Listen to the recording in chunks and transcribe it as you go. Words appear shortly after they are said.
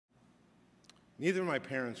Neither of my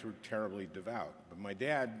parents were terribly devout, but my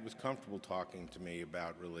dad was comfortable talking to me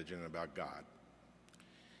about religion and about God.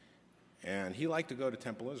 And he liked to go to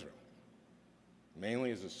Temple Israel, mainly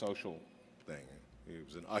as a social thing. He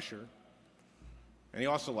was an usher. And he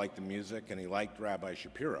also liked the music, and he liked Rabbi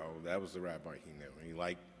Shapiro. That was the rabbi he knew. And he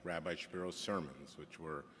liked Rabbi Shapiro's sermons, which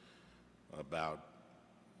were about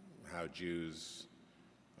how Jews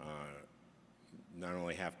not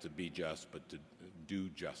only have to be just, but to do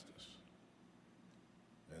justice.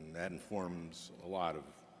 And that informs a lot of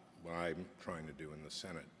what I'm trying to do in the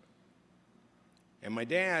Senate. And my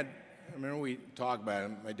dad, I remember we talked about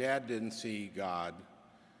him, my dad didn't see God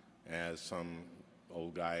as some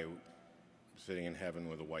old guy sitting in heaven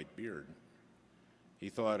with a white beard. He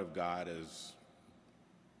thought of God as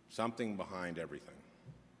something behind everything.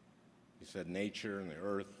 He said nature and the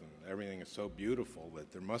earth and everything is so beautiful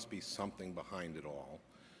that there must be something behind it all.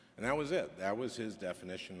 And that was it. That was his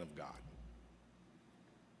definition of God.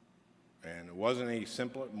 And it wasn't any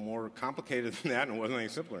simpler, more complicated than that, and it wasn't any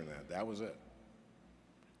simpler than that. That was it.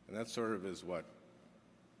 And that sort of is what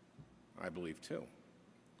I believe too.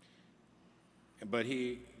 But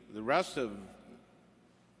the rest of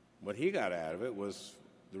what he got out of it was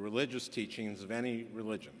the religious teachings of any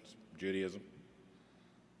religions, Judaism,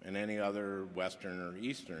 and any other Western or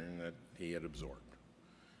Eastern that he had absorbed.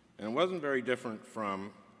 And it wasn't very different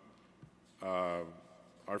from our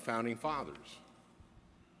founding fathers.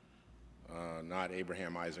 Not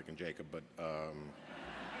Abraham, Isaac, and Jacob, but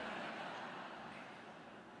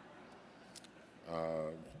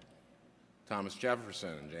Thomas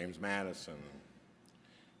Jefferson and James Madison and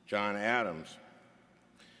John Adams,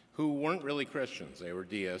 who weren't really Christians. They were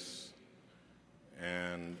deists.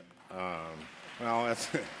 And, well,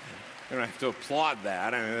 that's, you don't have to applaud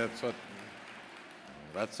that. I mean,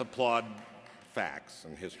 let's applaud facts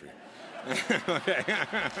and history. Okay.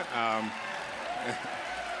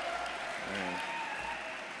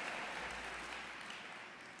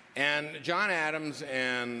 And John Adams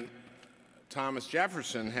and Thomas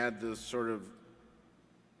Jefferson had this sort of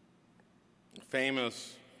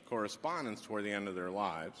famous correspondence toward the end of their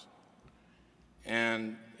lives.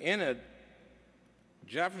 And in it,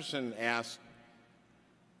 Jefferson asked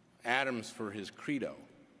Adams for his credo.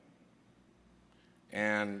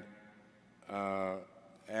 And or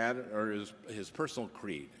his personal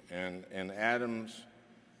creed. And Adams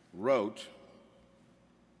wrote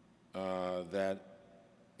that,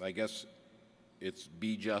 I guess, it's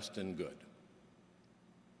be just and good.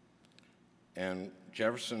 And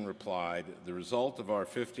Jefferson replied, the result of our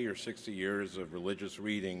 50 or 60 years of religious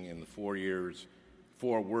reading in the 4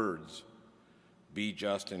 words, be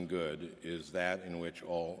just and good, is that in which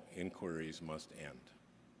all inquiries must end.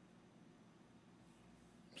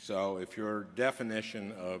 So if your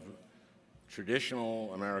definition of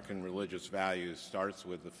traditional American religious values starts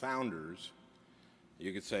with the founders,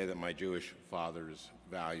 you could say that my Jewish father's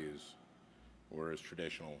values were as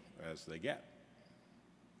traditional as they get.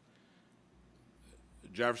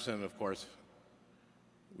 Jefferson, of course,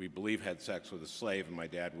 we believe had sex with a slave, and my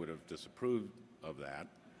dad would have disapproved of that,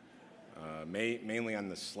 mainly on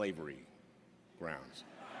the slavery grounds.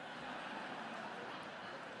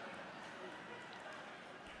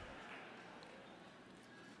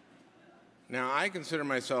 Now, I consider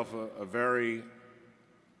myself a very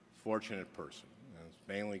fortunate person, and it's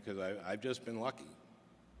mainly because I've just been lucky.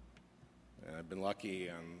 And I've been lucky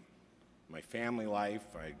on my family life.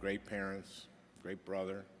 I had great parents, great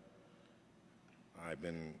brother. I've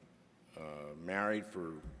been married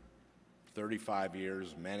for 35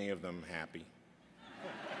 years, many of them happy.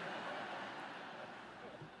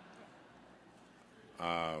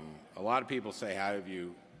 A lot of people say, how have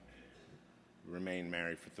you remained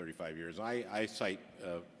married for 35 years? I cite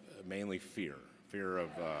mainly fear of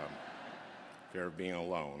being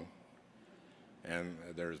alone. And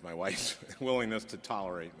there's my wife's willingness to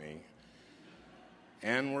tolerate me.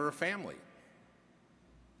 And we're a family.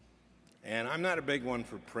 And I'm not a big one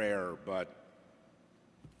for prayer, but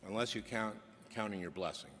unless you counting your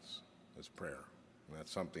blessings as prayer. And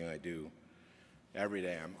that's something I do every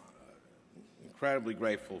day. I'm incredibly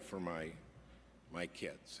grateful for my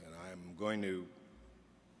kids. And I'm going to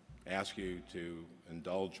ask you to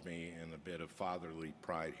indulge me in a bit of fatherly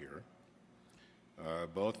pride here.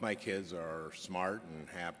 Both my kids are smart and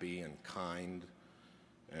happy and kind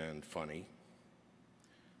and funny.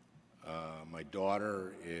 My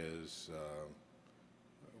daughter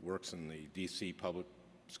works in the D.C. public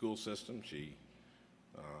school system. She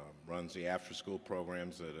runs the after-school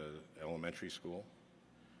programs at an elementary school.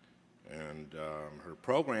 And her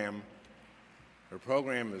program Her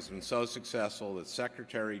program has been so successful that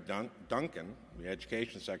Secretary Duncan, the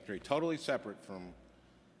Education Secretary, totally separate from,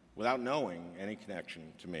 without knowing any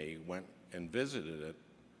connection to me, went and visited it,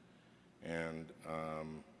 and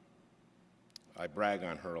I brag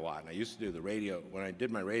on her a lot. And I used to do the radio, when I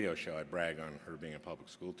did my radio show, I'd brag on her being a public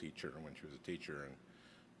school teacher when she was a teacher, and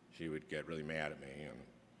she would get really mad at me,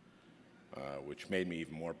 and which made me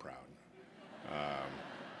even more proud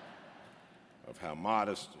of how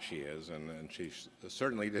modest she is, and she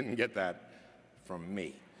certainly didn't get that from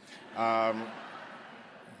me.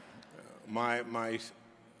 My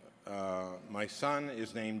son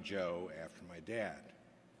is named Joe after my dad.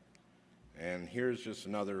 And here's just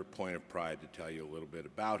another point of pride to tell you a little bit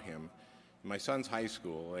about him. In my son's high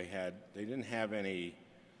school, they didn't have any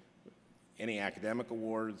academic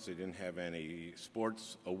awards, they didn't have any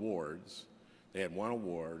sports awards. They had one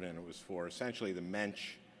award, and it was for essentially the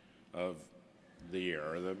mensch of the year,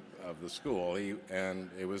 or of the school. And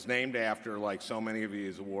it was named after, like so many of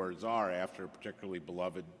these awards are, after a particularly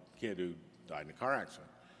beloved kid who died in a car accident,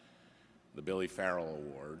 the Billy Farrell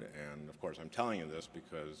Award. And of course, I'm telling you this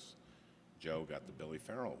because Joe got the Billy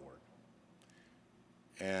Farrell Award.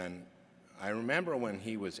 And I remember when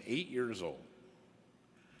he was 8 years old,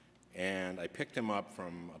 and I picked him up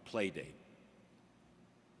from a play date.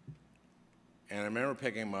 And I remember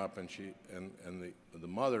picking him up, and the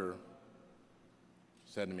mother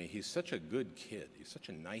said to me, "He's such a good kid. He's such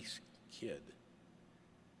a nice kid."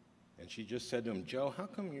 And she just said to him, "Joe, how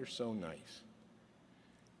come you're so nice?"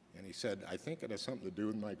 And he said, "I think it has something to do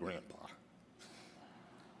with my grandpa."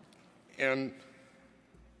 And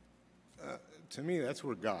to me, that's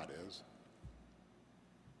where God is.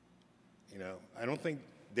 You know, I don't think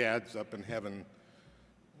Dad's up in heaven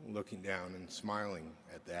looking down and smiling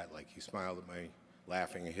at that like he smiled at my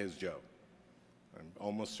laughing at his joke. I'm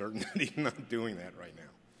almost certain that he's not doing that right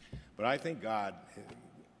now. But I think God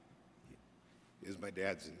is my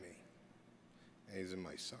dad's in me, and he's in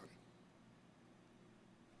my son.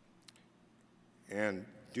 And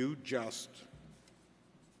do just,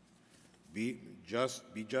 be just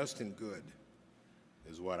and good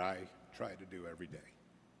is what I try to do every day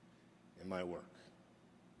in my work,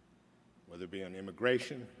 whether it be on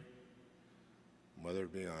immigration, whether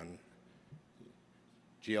it be on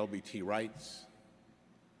GLBT rights.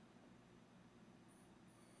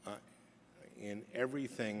 In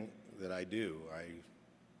everything that I do,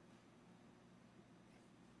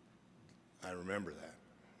 I remember that.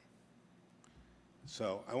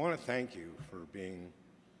 So I want to thank you for being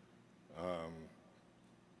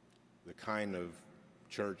the kind of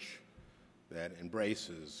church that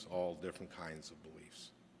embraces all different kinds of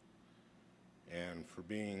beliefs, and for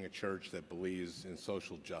being a church that believes in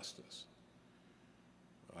social justice.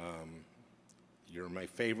 You're my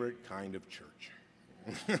favorite kind of church.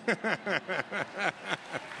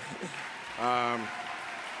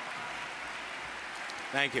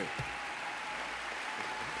 Thank you.